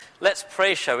Let's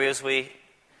pray, shall we, as we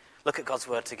look at God's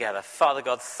word together. Father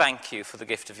God, thank you for the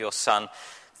gift of your Son.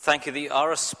 Thank you that you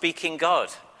are a speaking God,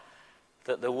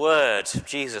 that the word,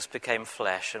 Jesus, became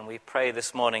flesh. And we pray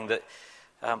this morning that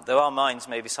though our minds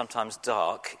may be sometimes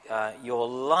dark, your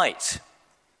light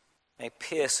may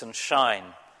pierce and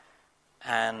shine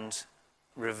and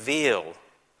reveal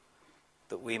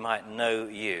that we might know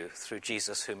you through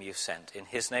Jesus whom you've sent. In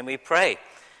his name we pray.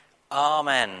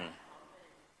 Amen.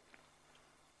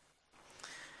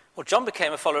 Well, John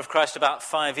became a follower of Christ about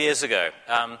 5 years ago.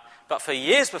 But for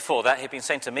years before that, he'd been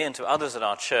saying to me and to others in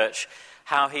our church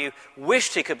how he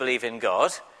wished he could believe in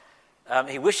God.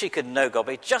 He wished he could know God,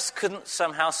 but he just couldn't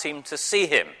somehow seem to see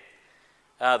him.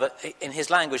 That in his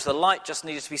language, the light just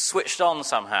needed to be switched on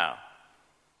somehow.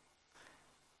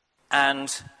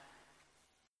 And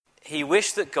he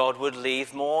wished that God would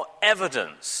leave more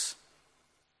evidence,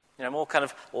 more kind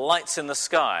of lights in the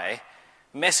sky,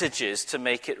 messages to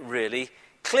make it really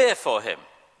clear for him.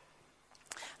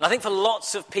 And I think for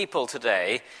lots of people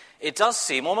today, it does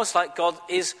seem almost like God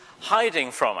is hiding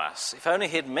from us. If only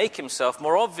he'd make himself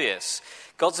more obvious.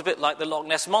 God's a bit like the Loch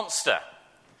Ness Monster.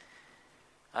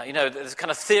 There's a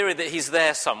kind of theory that he's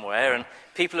there somewhere, and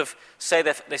people say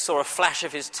they saw a flash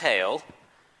of his tail,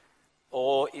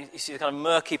 or you see the kind of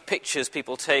murky pictures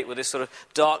people take with this sort of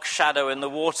dark shadow in the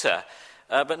water.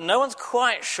 But no one's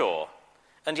quite sure,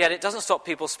 and yet it doesn't stop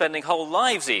people spending whole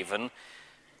lives even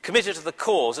committed to the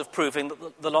cause of proving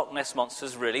that the Loch Ness Monster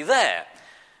is really there.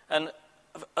 And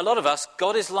a lot of us,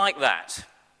 God is like that.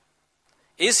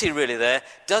 Is he really there?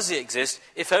 Does he exist?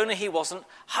 If only he wasn't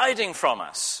hiding from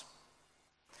us.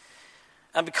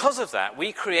 And because of that,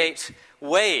 we create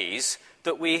ways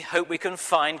that we hope we can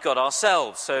find God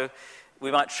ourselves. So we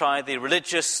might try the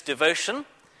religious devotion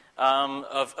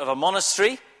of a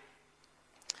monastery,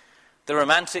 the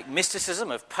romantic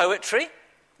mysticism of poetry,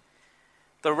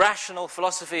 the rational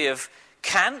philosophy of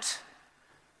Kant.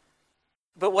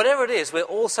 But whatever it is, we're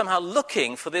all somehow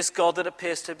looking for this God that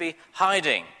appears to be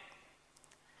hiding.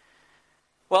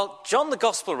 Well, John the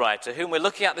Gospel writer, whom we're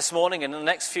looking at this morning and in the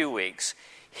next few weeks,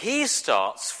 he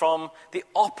starts from the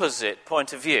opposite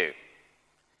point of view.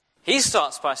 He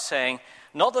starts by saying,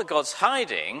 not that God's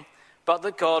hiding, but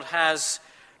that God has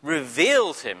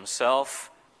revealed himself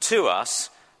to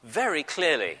us very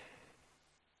clearly.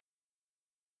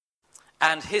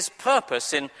 And his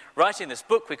purpose in writing this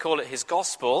book, we call it his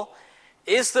gospel,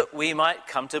 is that we might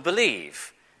come to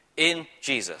believe in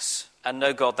Jesus and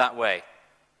know God that way.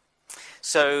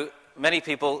 So many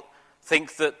people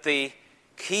think that the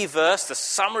key verse, the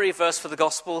summary verse for the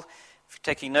gospel, if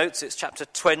you're taking notes, it's chapter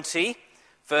 20,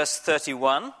 verse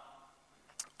 31.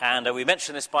 And we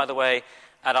mentioned this, by the way,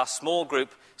 at our small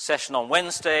group session on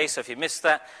Wednesday, so if you missed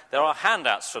that, there are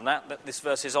handouts from that. This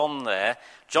verse is on there.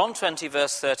 John 20,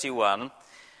 verse 31.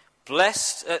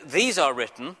 These are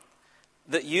written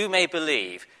that you may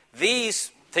believe.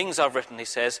 These things are written, he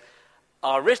says,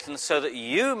 are written so that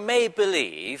you may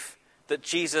believe that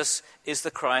Jesus is the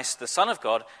Christ, the Son of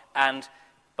God, and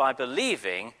by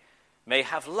believing may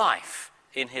have life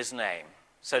in his name.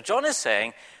 So John is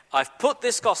saying, I've put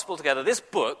this gospel together, this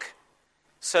book,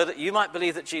 so that you might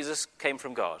believe that Jesus came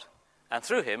from God, and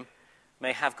through him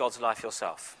may have God's life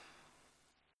yourself.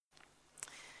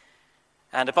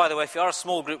 And by the way, if you are a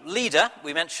small group leader,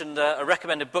 we mentioned a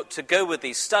recommended book to go with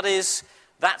these studies.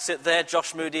 That's it there,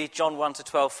 Josh Moody, John 1 to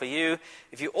 12 for you.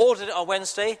 If you ordered it on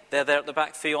Wednesday, they're there at the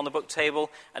back for you on the book table,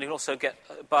 and you can also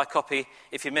buy a copy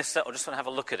if you missed that or just want to have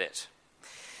a look at it.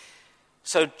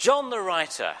 So John the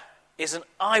writer is an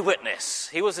eyewitness.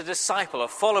 He was a disciple, a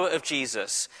follower of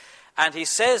Jesus. And he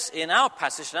says in our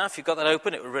passage now, if you've got that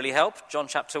open, it would really help, John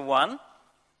chapter 1.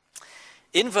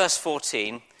 In verse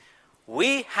 14,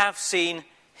 we have seen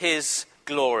his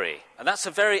glory. And that's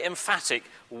a very emphatic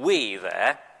we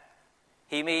there.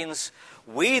 He means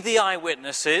we, the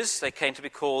eyewitnesses, they came to be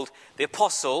called the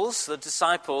apostles, the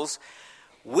disciples,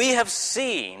 we have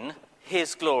seen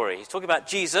his glory. He's talking about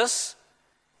Jesus,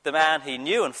 the man he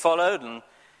knew and followed and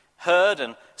heard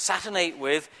and sat and ate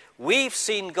with. We've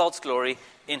seen God's glory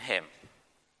in him.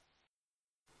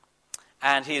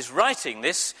 And he's writing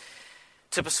this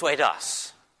to persuade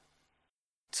us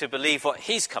to believe what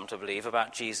he's come to believe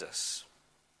about Jesus.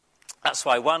 That's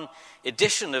why one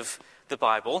edition of the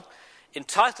Bible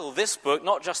entitled this book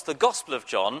not just the Gospel of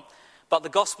John, but the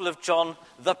Gospel of John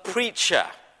the Preacher.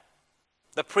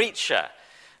 The Preacher.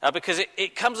 Because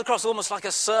it comes across almost like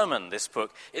a sermon, this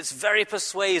book. It's very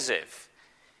persuasive.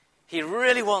 He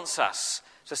really wants us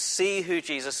to see who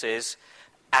Jesus is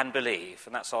and believe.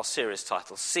 And that's our series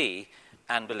title, See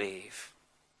and Believe.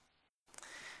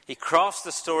 He crafts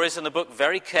the stories in the book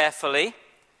very carefully,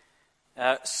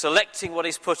 selecting what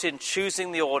he's put in,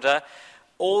 choosing the order,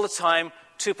 all the time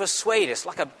to persuade us,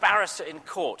 like a barrister in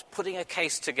court, putting a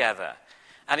case together.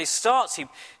 And he starts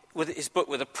with his book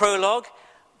with a prologue,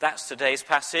 that's today's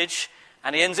passage,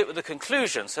 and he ends it with a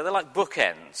conclusion. So they're like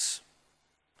bookends,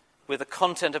 with the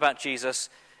content about Jesus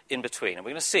in between. And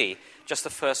we're going to see just the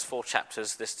first 4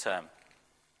 chapters this term.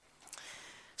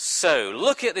 So,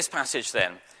 looking at this passage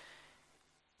then,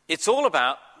 it's all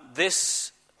about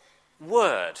this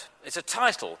word. It's a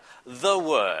title, The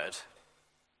Word.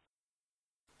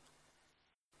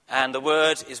 And the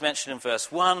word is mentioned in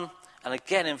verse 1 and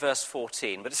again in verse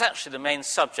 14. But it's actually the main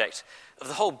subject of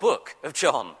the whole book of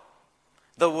John.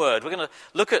 The Word. We're going to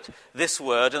look at this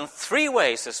word in 3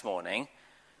 ways this morning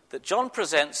that John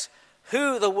presents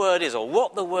who the Word is, or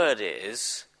what the Word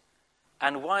is,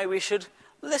 and why we should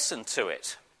listen to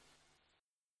it.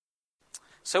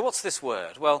 So what's this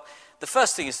word? Well, the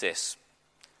first thing is this.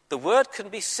 The word can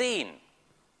be seen.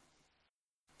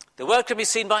 The word can be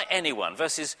seen by anyone.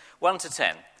 Verses 1 to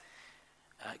 10.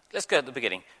 Let's go at the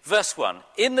beginning. Verse 1.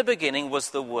 In the beginning was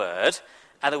the Word,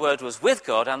 and the Word was with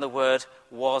God, and the Word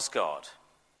was God.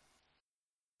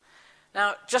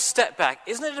 Now, just step back.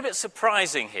 Isn't it a bit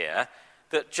surprising here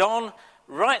that John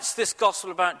writes this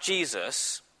gospel about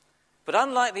Jesus, but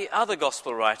unlike the other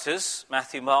gospel writers,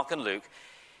 Matthew, Mark, and Luke,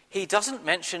 he doesn't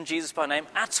mention Jesus by name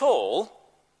at all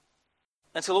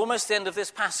until almost the end of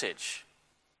this passage.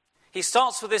 He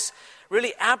starts with this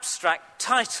really abstract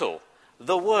title,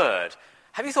 the Word.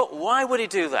 Have you thought, why would he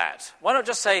do that? Why not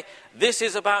just say, this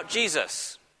is about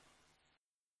Jesus?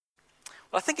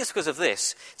 Well, I think it's because of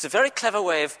this. It's a very clever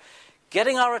way of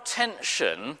getting our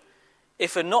attention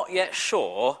if we're not yet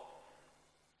sure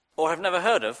or have never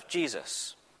heard of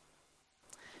Jesus.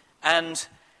 And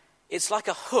it's like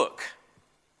a hook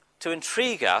to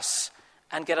intrigue us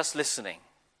and get us listening.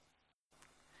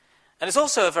 And it's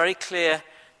also a very clear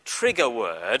trigger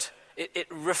word. It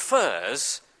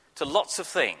refers to lots of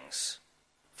things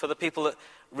for the people that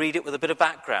read it with a bit of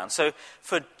background. So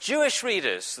for Jewish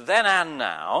readers then and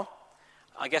now,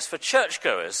 I guess for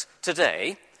churchgoers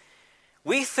today,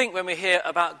 we think when we hear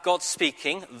about God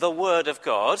speaking, the Word of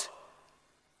God,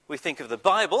 we think of the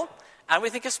Bible, and we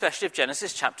think especially of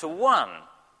Genesis chapter 1.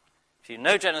 If you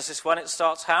know Genesis 1, it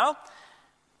starts how?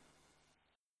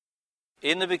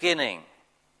 In the beginning.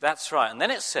 That's right. And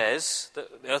then it says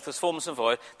that the earth was formless and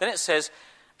void. Then it says,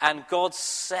 and God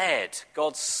said,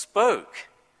 God spoke,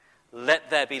 let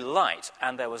there be light,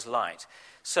 and there was light.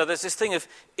 So there's this thing of,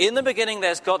 in the beginning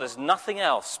there's God, there's nothing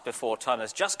else before time,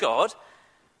 there's just God.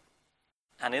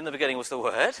 And in the beginning was the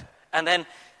Word. And then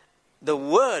the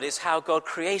Word is how God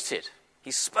created. He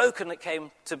spoke and it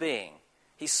came to being.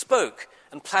 He spoke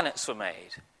and planets were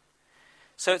made.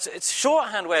 So it's a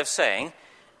shorthand way of saying,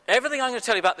 everything I'm going to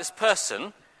tell you about this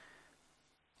person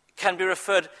can be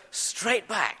referred straight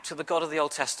back to the God of the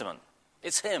Old Testament.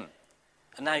 It's him.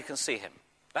 And now you can see him.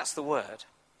 That's the Word.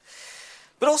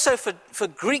 But also for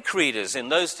Greek readers in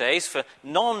those days, for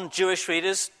non-Jewish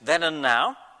readers then and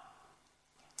now,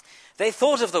 they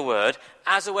thought of the Word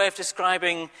as a way of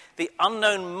describing the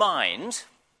unknown mind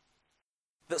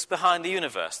that's behind the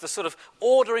universe, the sort of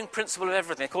ordering principle of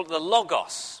everything. They call it the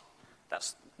logos.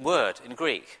 That's word in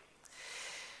Greek.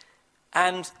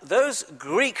 And those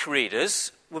Greek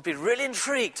readers would be really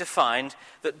intrigued to find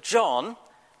that John,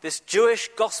 this Jewish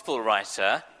gospel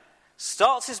writer,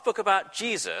 starts his book about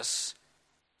Jesus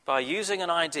by using an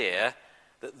idea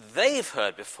that they've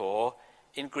heard before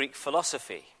in Greek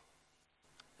philosophy.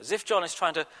 As if John is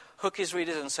trying to hook his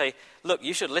readers and say, look,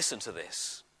 you should listen to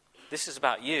this. This is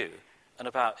about you and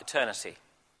about eternity.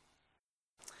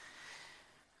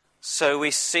 So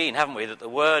we've seen, haven't we, that the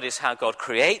Word is how God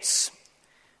creates.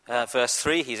 Verse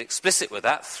 3, he's explicit with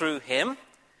that. Through him,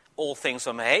 all things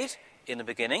were made. In the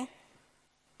beginning,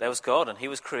 there was God and he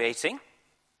was creating.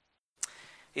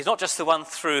 He's not just the one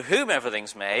through whom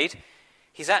everything's made.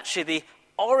 He's actually the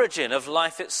origin of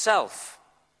life itself.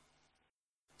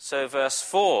 So verse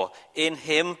 4, in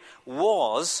him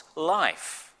was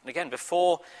life. And again,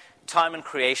 before time and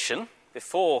creation,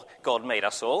 before God made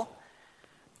us all,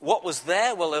 what was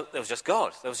there? Well, there was just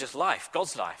God. There was just life,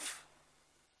 God's life.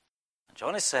 And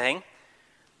John is saying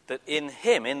that in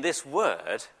him, in this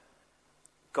word,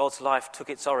 God's life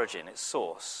took its origin, its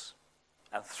source.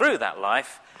 And through that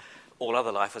life, all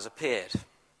other life has appeared.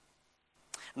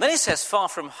 And then he says, far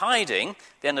from hiding,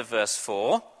 the end of verse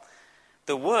 4,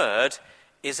 the word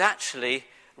is actually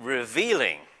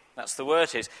revealing. That's the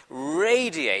word, is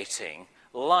radiating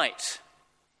light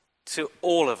to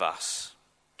all of us.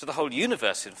 To the whole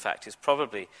universe, in fact, is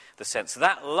probably the sense.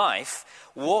 That life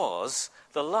was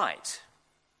the light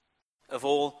of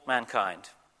all mankind.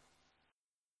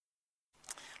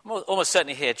 Almost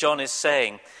certainly here, John is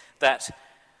saying that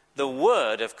the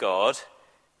Word of God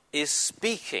is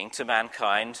speaking to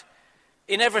mankind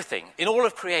in everything, in all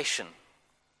of creation,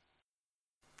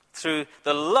 through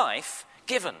the life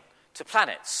given to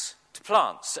planets, to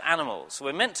plants, to animals.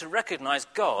 We're meant to recognize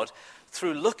God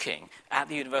through looking at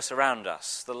the universe around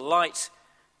us, the light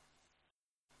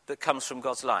that comes from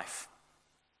God's life.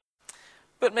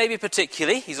 But maybe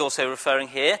particularly, he's also referring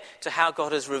here to how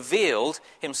God has revealed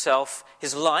himself,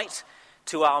 his light,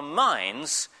 to our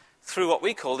minds through what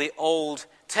we call the Old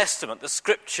Testament, the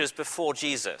scriptures before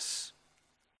Jesus.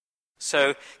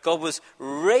 So God was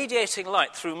radiating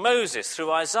light through Moses,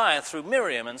 through Isaiah, through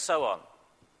Miriam, and so on.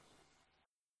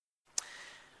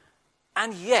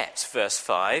 And yet, verse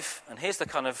 5, and here's the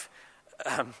kind of,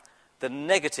 the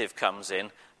negative comes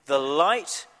in, the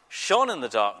light shone in the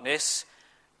darkness,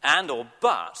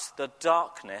 but the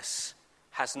darkness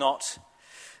has not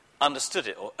understood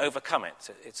it or overcome it.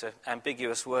 It's an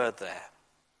ambiguous word there.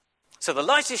 So the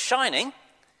light is shining.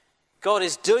 God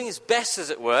is doing his best, as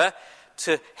it were,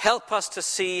 to help us to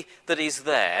see that he's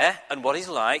there and what he's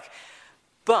like.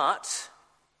 But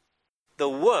the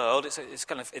world, it's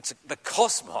the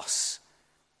cosmos,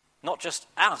 not just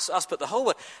us, but the whole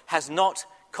world, has not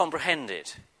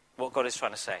comprehended what God is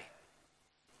trying to say.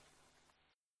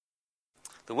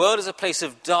 The world is a place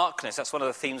of darkness. That's one of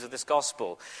the themes of this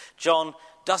gospel. John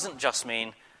doesn't just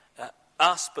mean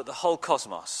us, but the whole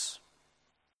cosmos.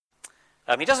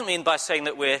 He doesn't mean by saying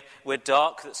that we're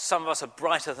dark, that some of us are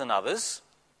brighter than others,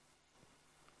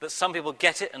 that some people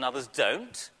get it and others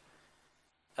don't.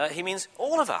 He means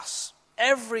all of us,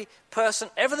 every person,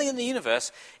 everything in the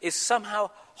universe is somehow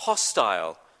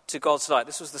hostile to God's light.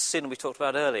 This was the sin we talked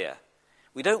about earlier.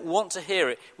 We don't want to hear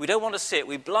it. We don't want to see it.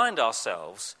 We blind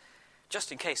ourselves just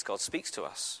in case God speaks to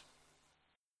us.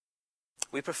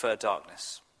 We prefer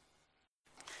darkness.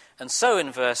 And so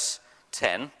in verse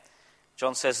 10,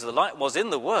 John says the light was in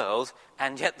the world,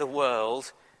 and yet the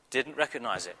world didn't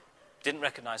recognize it, didn't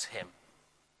recognize him.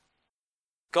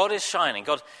 God is shining.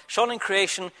 God shone in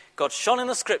creation, God shone in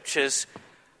the scriptures,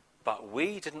 but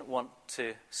we didn't want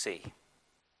to see.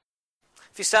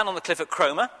 If you stand on the cliff at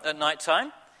Cromer at night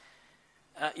time,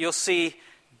 you'll see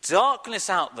darkness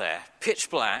out there, pitch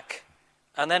black,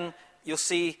 and then you'll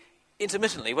see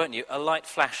intermittently, won't you, a light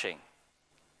flashing.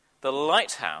 The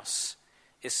lighthouse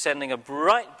is sending a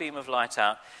bright beam of light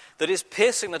out that is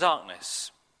piercing the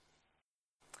darkness.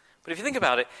 But if you think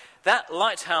about it, that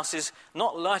lighthouse is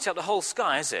not lighting up the whole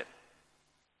sky, is it?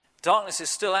 Darkness is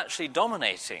still actually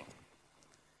dominating.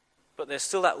 But there's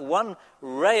still that one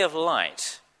ray of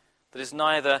light that is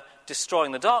neither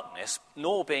destroying the darkness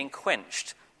nor being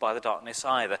quenched by the darkness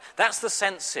either. That's the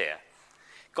sense here.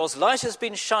 God's light has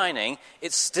been shining,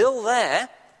 it's still there,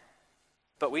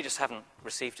 but we just haven't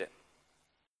received it.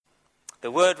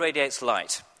 The word radiates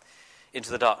light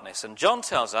into the darkness, and John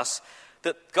tells us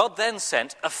that God then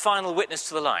sent a final witness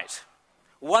to the light.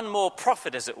 One more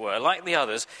prophet, as it were, like the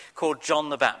others, called John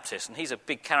the Baptist, and he's a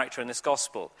big character in this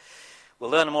gospel.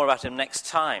 We'll learn more about him next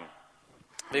time.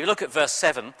 But if you look at verse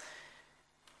 7,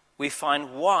 we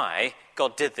find why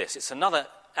God did this. It's another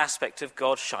aspect of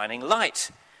God shining light.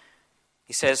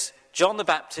 He says, John the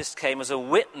Baptist came as a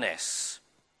witness,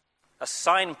 a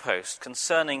signpost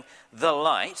concerning the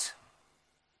light,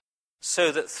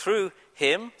 so that through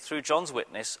him, through John's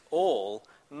witness, all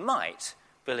might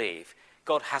believe.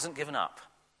 God hasn't given up.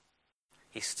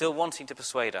 He's still wanting to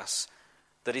persuade us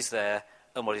that he's there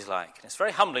and what he's like. And it's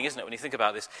very humbling, isn't it, when you think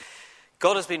about this?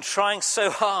 God has been trying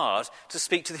so hard to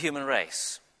speak to the human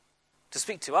race, to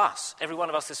speak to us, every one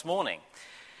of us this morning.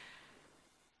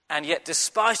 And yet,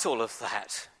 despite all of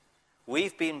that,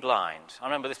 we've been blind. I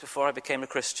remember this before I became a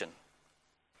Christian.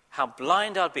 How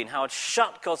blind I'd been, how I'd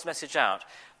shut God's message out,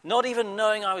 not even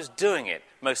knowing I was doing it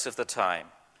most of the time.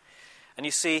 And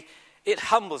you see, it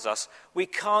humbles us. We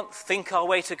can't think our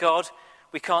way to God.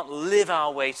 We can't live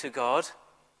our way to God.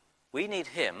 We need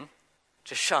him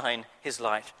to shine his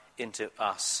light into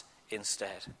us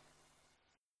instead.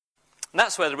 And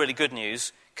that's where the really good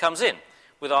news comes in,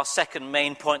 with our second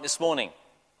main point this morning.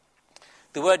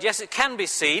 The word, yes, it can be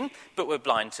seen, but we're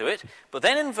blind to it. But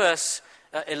then in verse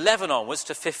 11 onwards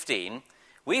to 15,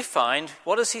 we find,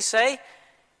 what does he say?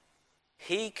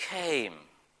 He came.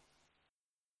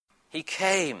 He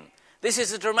came. This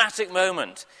is a dramatic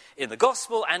moment in the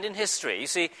gospel and in history. You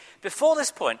see, before this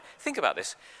point, think about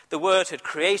this. The Word had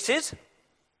created,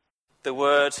 the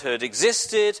Word had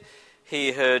existed,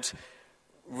 he had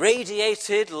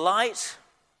radiated light,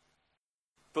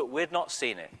 but we'd not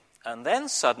seen it. And then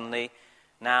suddenly,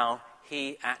 now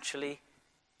he actually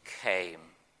came.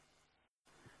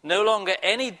 No longer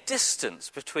any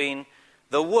distance between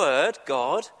The Word,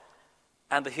 God,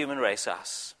 and the human race,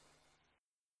 us.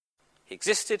 He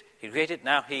existed, he created,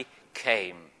 now he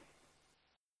came.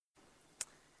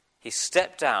 He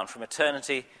stepped down from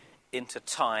eternity into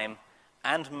time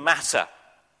and matter.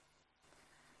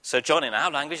 So John, in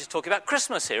our language, is talking about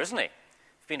Christmas here, isn't he? If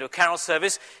you've been to a carol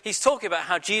service, he's talking about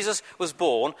how Jesus was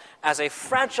born as a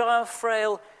fragile,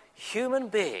 frail human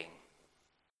being,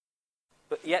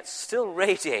 but yet still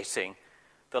radiating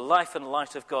the life and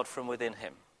light of God from within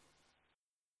him.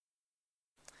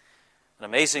 And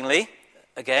amazingly,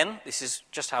 again, this is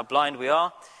just how blind we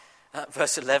are,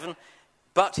 verse 11,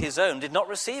 but his own did not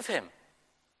receive him.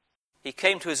 He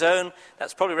came to his own,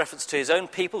 that's probably reference to his own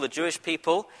people, the Jewish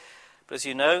people, but as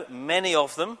you know, many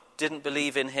of them didn't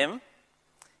believe in him.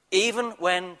 Even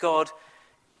when God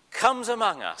comes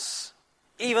among us,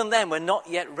 even then we're not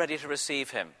yet ready to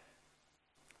receive him.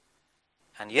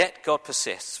 And yet God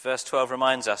persists. Verse 12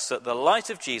 reminds us that the light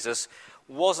of Jesus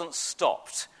wasn't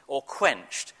stopped or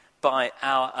quenched by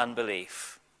our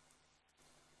unbelief.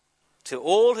 To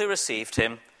all who received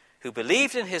him, who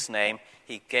believed in his name,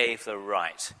 he gave the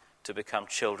right to become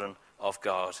children of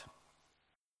God.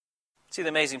 See the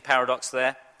amazing paradox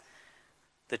there?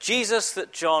 The Jesus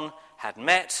that John had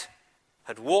met,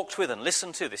 had walked with and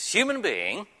listened to, this human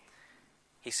being,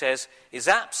 he says, is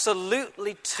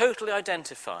absolutely, totally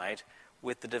identified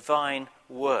with the divine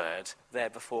word there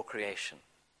before creation.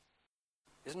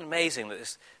 Isn't it amazing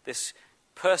that this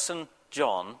person,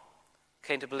 John,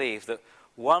 came to believe that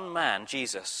one man,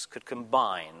 Jesus, could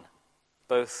combine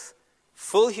both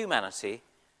full humanity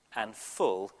and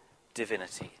full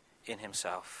divinity in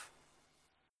himself.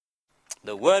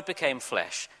 The Word became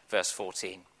flesh, verse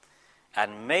 14,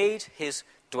 and made his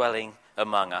dwelling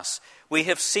among us. We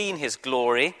have seen his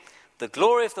glory, the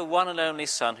glory of the one and only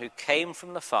Son who came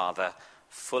from the Father,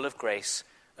 full of grace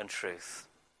and truth.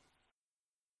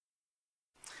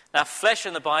 Now, flesh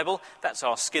in the Bible, that's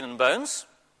our skin and bones,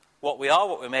 what we are,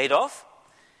 what we're made of.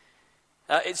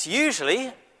 It's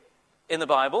usually, in the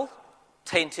Bible,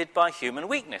 tainted by human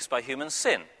weakness, by human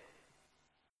sin.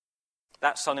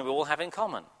 That's something we all have in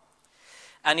common.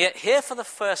 And yet here for the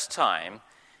first time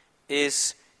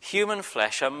is human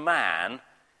flesh, a man,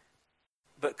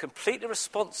 but completely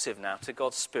responsive now to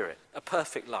God's Spirit, a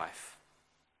perfect life.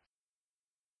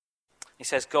 He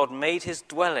says God made his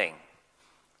dwelling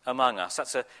among us.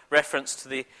 That's a reference to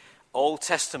the Old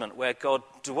Testament where God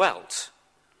dwelt,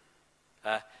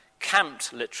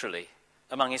 camped literally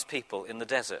among his people in the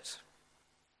desert.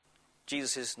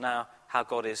 Jesus is now how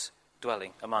God is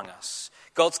dwelling among us.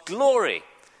 God's glory,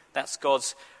 that's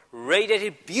God's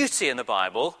radiated beauty in the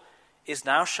Bible, is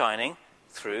now shining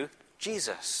through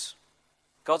Jesus.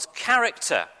 God's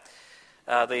character,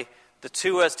 the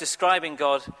two words describing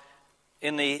God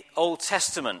in the Old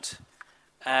Testament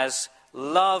as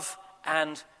love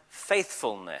and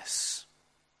faithfulness,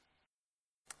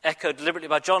 echoed deliberately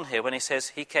by John here when he says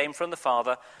he came from the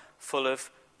Father full of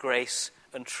grace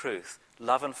and truth.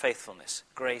 Love and faithfulness,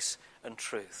 grace and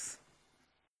truth.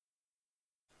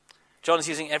 John is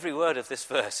using every word of this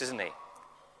verse, isn't he?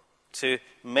 To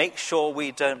make sure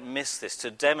we don't miss this, to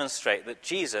demonstrate that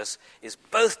Jesus is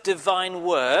both divine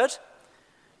word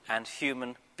and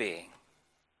human being.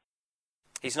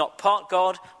 He's not part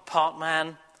God, part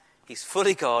man. He's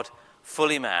fully God,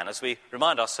 fully man, as we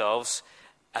remind ourselves,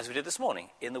 as we did this morning,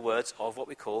 in the words of what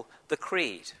we call the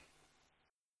Creed.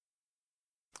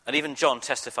 And even John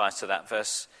testifies to that,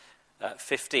 verse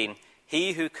 15.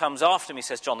 He who comes after me,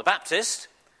 says John the Baptist,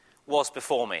 was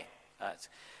before me.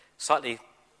 Slightly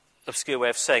obscure way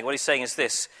of saying. What he's saying is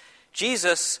this: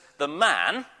 Jesus, the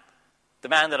man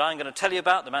that I'm going to tell you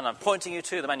about, the man I'm pointing you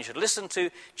to, the man you should listen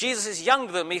to, Jesus is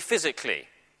younger than me physically,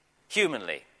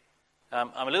 humanly.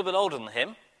 I'm a little bit older than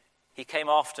him. He came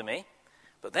after me.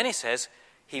 But then he says,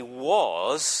 he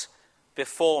was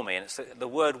before me. And it's the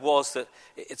word was, that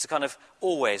it's a kind of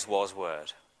always was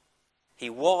word. He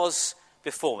was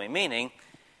before me, meaning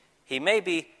he may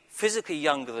be physically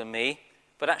younger than me,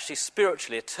 but actually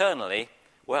spiritually, eternally,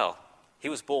 well, he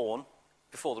was born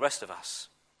before the rest of us.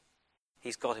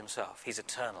 He's God himself. He's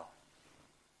eternal.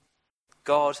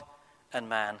 God and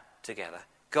man together.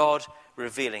 God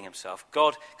revealing himself.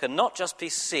 God can not just be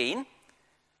seen,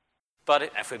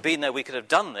 but if we'd been there, we could have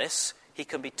done this. He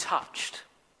can be touched.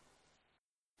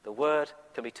 The word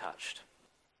can be touched.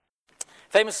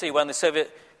 Famously, when the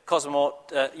Soviet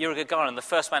cosmonaut Yuri Gagarin, the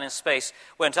first man in space,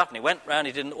 went up and he went round,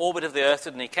 he did an orbit of the Earth,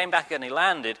 and he came back and he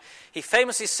landed, he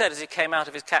famously said as he came out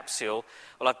of his capsule,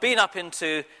 well, I've been up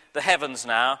into the heavens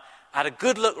now, I had a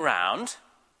good look round,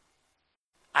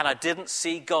 and I didn't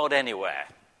see God anywhere.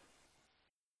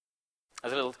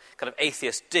 As a little kind of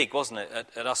atheist dig, wasn't it,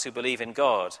 at us who believe in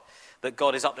God, that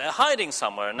God is up there hiding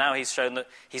somewhere, and now he's shown that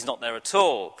he's not there at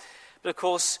all. But of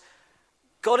course,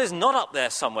 God is not up there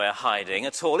somewhere hiding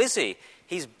at all, is he?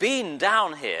 He's been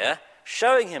down here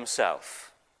showing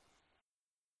himself.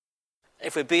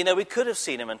 If we'd been there, we could have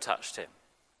seen him and touched him.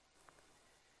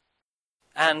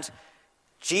 And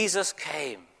Jesus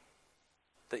came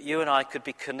that you and I could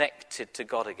be connected to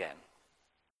God again.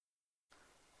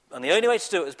 And the only way to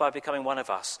do it is by becoming one of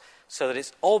us, so that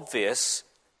it's obvious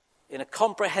in a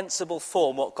comprehensible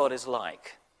form what God is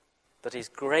like, that he's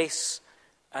grace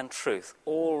and truth,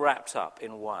 all wrapped up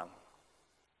in one.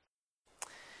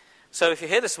 So if you're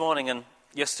here this morning and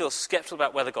you're still skeptical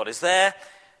about whether God is there,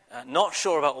 not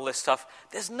sure about all this stuff,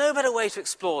 there's no better way to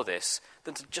explore this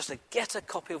than to just get a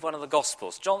copy of one of the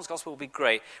Gospels. John's Gospel will be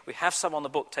great. We have some on the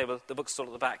book table, the bookstall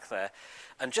at the back there,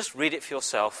 and just read it for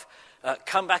yourself.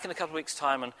 Come back in a couple of weeks'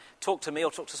 time and talk to me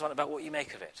or talk to someone about what you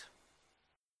make of it.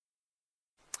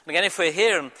 And again, if we're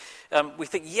here and we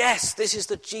think, yes, this is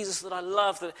the Jesus that I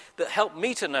love, that helped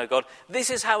me to know God, this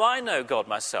is how I know God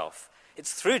myself.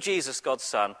 It's through Jesus, God's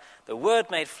Son, the Word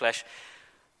made flesh.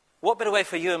 What better way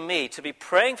for you and me to be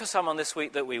praying for someone this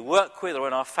week that we work with or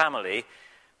in our family,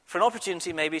 for an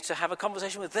opportunity maybe to have a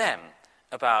conversation with them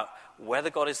about whether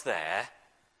God is there.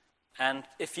 And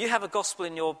if you have a gospel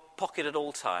in your pocket at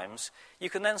all times, you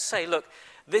can then say, look,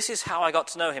 this is how I got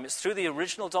to know him. It's through the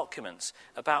original documents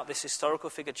about this historical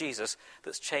figure, Jesus,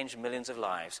 that's changed millions of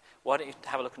lives. Why don't you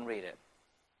have a look and read it?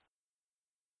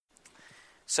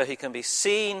 So he can be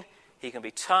seen, he can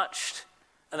be touched,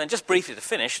 and then just briefly to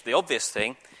finish, the obvious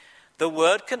thing, the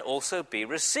word can also be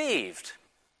received.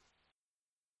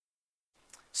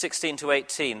 16 to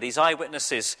 18, these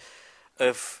eyewitnesses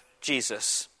of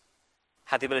Jesus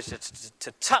had the ability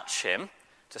to touch him,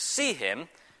 to see him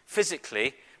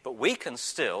physically, but we can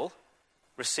still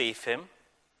receive him,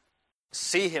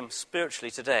 see him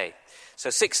spiritually today. So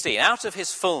 16, out of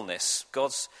his fullness,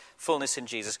 God's fullness in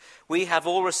Jesus, we have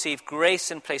all received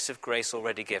grace in place of grace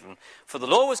already given. For the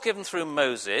law was given through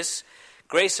Moses,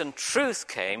 grace and truth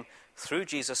came through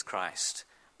Jesus Christ.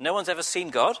 No one's ever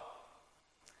seen God,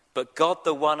 but God,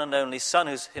 the one and only Son,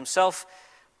 who's himself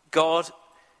God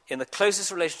in the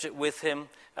closest relationship with him.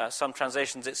 Some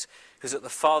translations it's who's at the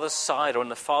Father's side or in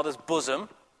the Father's bosom,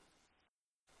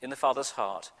 in the Father's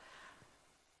heart,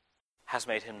 has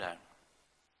made him known.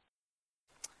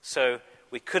 So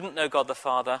we couldn't know God the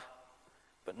Father,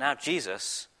 but now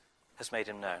Jesus has made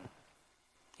him known.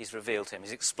 He's revealed him.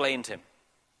 He's explained him.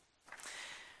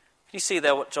 You see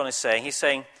there what John is saying? He's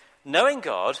saying, knowing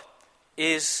God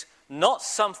is not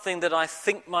something that I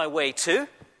think my way to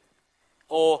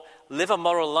or live a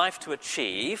moral life to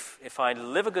achieve. If I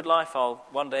live a good life, I'll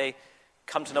one day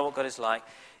come to know what God is like.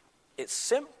 It's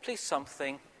simply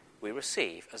something we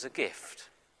receive as a gift.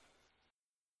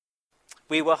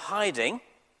 We were hiding,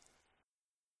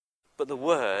 but the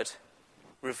Word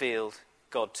revealed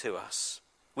God to us.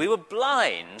 We were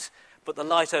blind, but the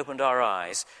light opened our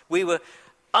eyes. We were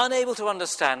unable to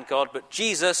understand God, but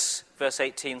Jesus, verse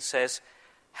 18 says,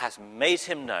 has made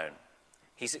him known.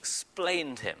 He's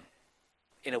explained him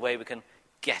in a way we can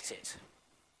get it.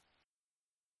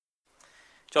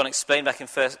 John explained back in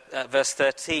verse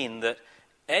 13 that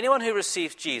anyone who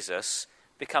receives Jesus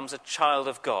becomes a child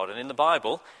of God. And in the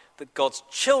Bible, that God's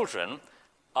children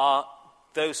are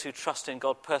those who trust in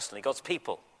God personally, God's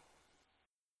people.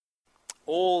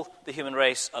 All the human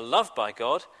race are loved by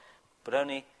God, but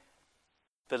only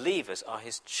believers are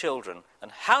his children.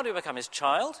 And how do we become his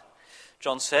child?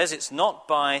 John says it's not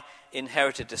by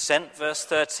inherited descent, verse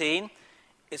 13.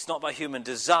 It's not by human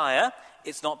desire.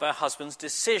 It's not by a husband's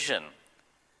decision.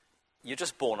 You're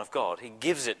just born of God. He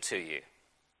gives it to you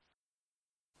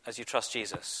as you trust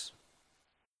Jesus.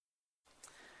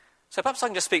 So perhaps I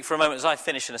can just speak for a moment as I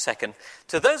finish in a second.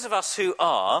 To those of us who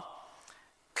are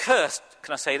cursed,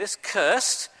 can I say this?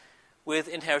 Cursed with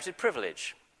inherited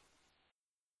privilege.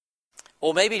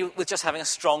 Or maybe with just having a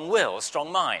strong will, a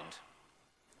strong mind.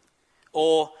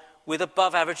 Or with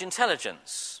above average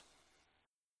intelligence.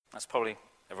 That's probably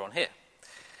everyone here.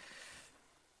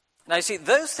 Now you see,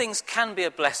 those things can be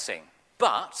a blessing,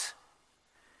 but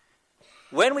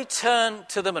when we turn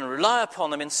to them and rely upon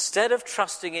them instead of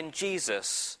trusting in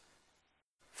Jesus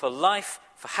for life,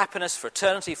 for happiness, for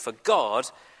eternity, for God,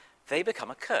 they become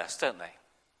a curse, don't they?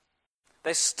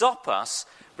 They stop us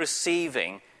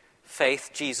receiving faith,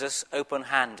 Jesus,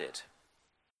 open-handed.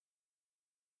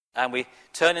 And we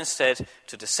turn instead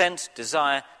to dissent,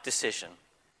 desire, decision,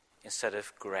 instead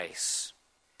of grace.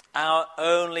 Our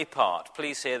only part,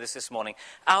 please hear this morning,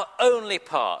 our only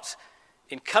part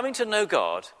in coming to know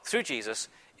God through Jesus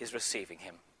is receiving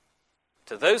him.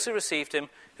 To those who received him,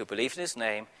 who believed in his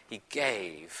name, he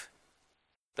gave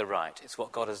the right. It's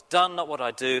what God has done, not what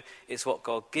I do. It's what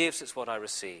God gives, it's what I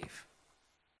receive.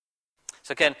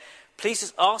 So again, please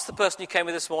just ask the person you came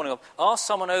with this morning, or ask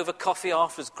someone over coffee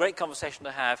afterwards, great conversation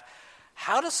to have,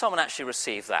 how does someone actually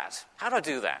receive that? How do I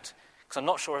do that? Because I'm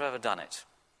not sure I've ever done it,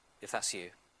 if that's you.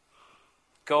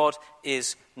 God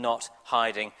is not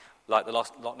hiding like the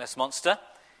Loch Ness Monster.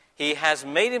 He has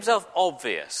made himself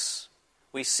obvious.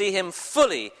 We see him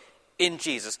fully in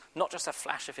Jesus, not just a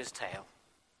flash of his tail.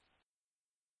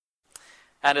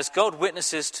 And as God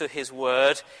witnesses to his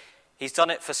word, he's done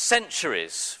it for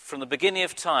centuries, from the beginning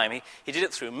of time. He did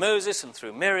it through Moses and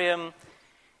through Miriam.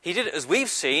 He did it, as we've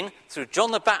seen, through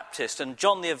John the Baptist and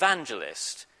John the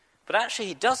Evangelist. But actually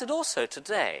he does it also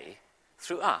today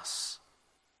through us.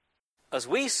 As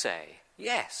we say,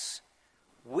 yes,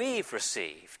 we've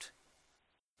received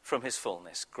from his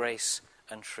fullness grace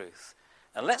and truth.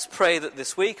 And let's pray that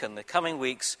this week and the coming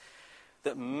weeks,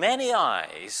 that many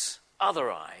eyes, other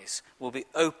eyes, will be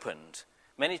opened.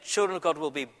 Many children of God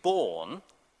will be born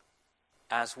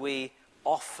as we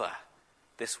offer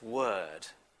this word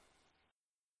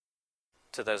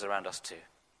to those around us too.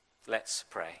 Let's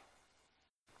pray.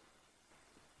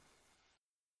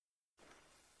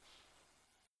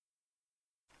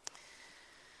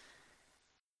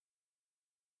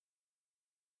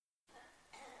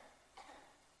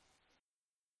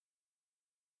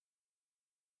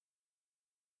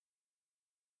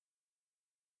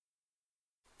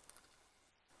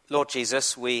 Lord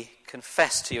Jesus, we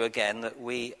confess to you again that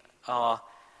we are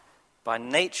by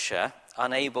nature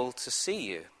unable to see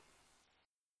you.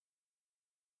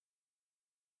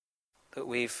 That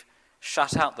we've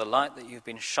shut out the light that you've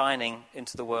been shining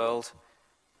into the world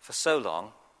for so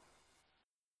long.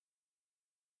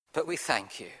 But we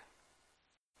thank you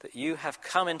that you have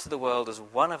come into the world as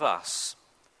one of us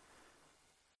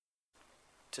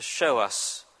to show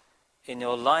us in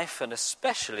your life, and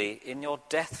especially in your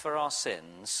death for our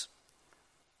sins,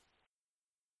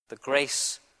 the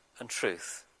grace and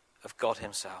truth of God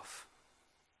himself.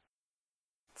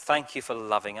 Thank you for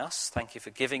loving us. Thank you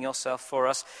for giving yourself for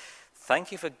us.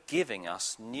 Thank you for giving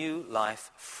us new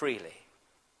life freely.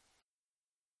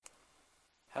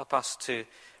 Help us to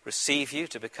receive you,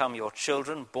 to become your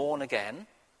children, born again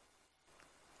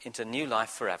into new life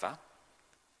forever.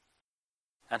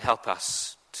 And help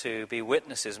us to be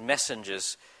witnesses,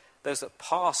 messengers, those that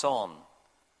pass on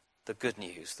the good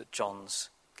news that John's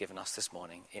given us this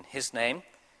morning. In his name,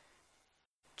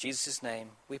 Jesus'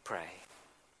 name, we pray.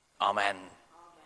 Amen.